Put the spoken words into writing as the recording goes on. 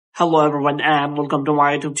Hello everyone and welcome to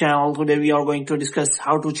my YouTube channel. Today we are going to discuss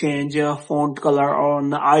how to change font color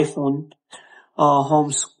on the iPhone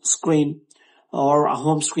screen or a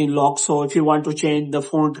home screen lock. So if you want to change the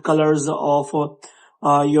font colors of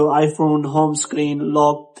your iPhone home screen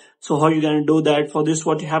lock, so how you gonna do that? For this,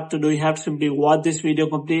 what you have to do, you have to simply watch this video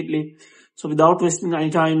completely. So without wasting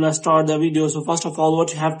any time, let's start the video. So first of all,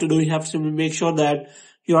 what you have to do, you have to simply make sure that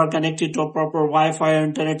you are connected to a proper Wi-Fi or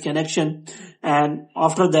internet connection. And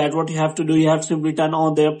after that, what you have to do, you have to simply turn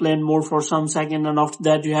on the airplane mode for some second, and after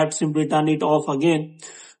that you have to simply turn it off again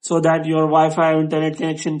so that your Wi-Fi or internet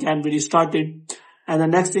connection can be restarted. And the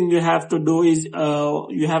next thing you have to do is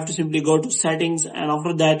you have to simply go to settings, and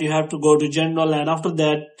after that you have to go to general, and after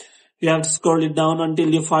that you have to scroll it down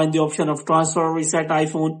until you find the option of transfer reset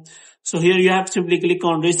iPhone. So here you have to simply click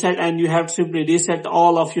on reset, and you have to simply reset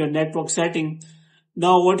all of your network settings.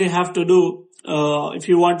 Now what you have to do, if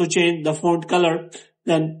you want to change the font color,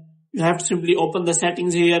 then you have to simply open the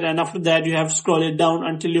settings here, and after that you have to scroll it down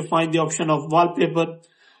until you find the option of wallpaper.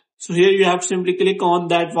 So here you have to simply click on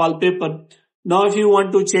that wallpaper. Now if you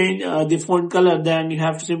want to change the font color, then you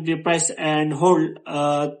have to simply press and hold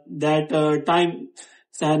that time,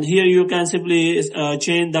 and here you can simply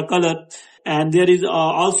change the color. And there is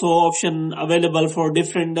also option available for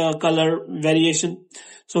different color variation.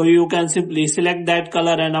 So you can simply select that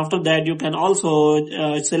color, and after that you can also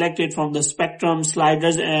select it from the spectrum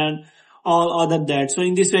sliders and all other that. So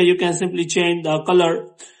in this way you can simply change the color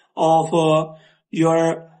of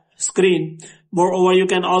your screen. Moreover, you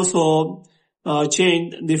can also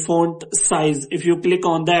change the font size. If you click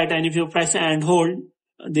on that and if you press and hold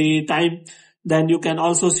the time, then you can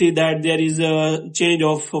also see that there is a change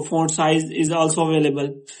of font size is also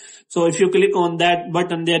available. So if you click on that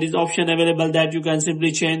button, there is option available that you can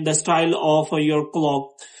simply change the style of your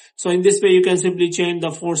clock. So in this way you can simply change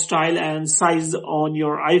the font style and size on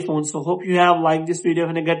your iPhone. So hope you have liked this video.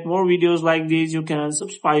 If you get more videos like these, you can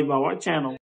subscribe our channel.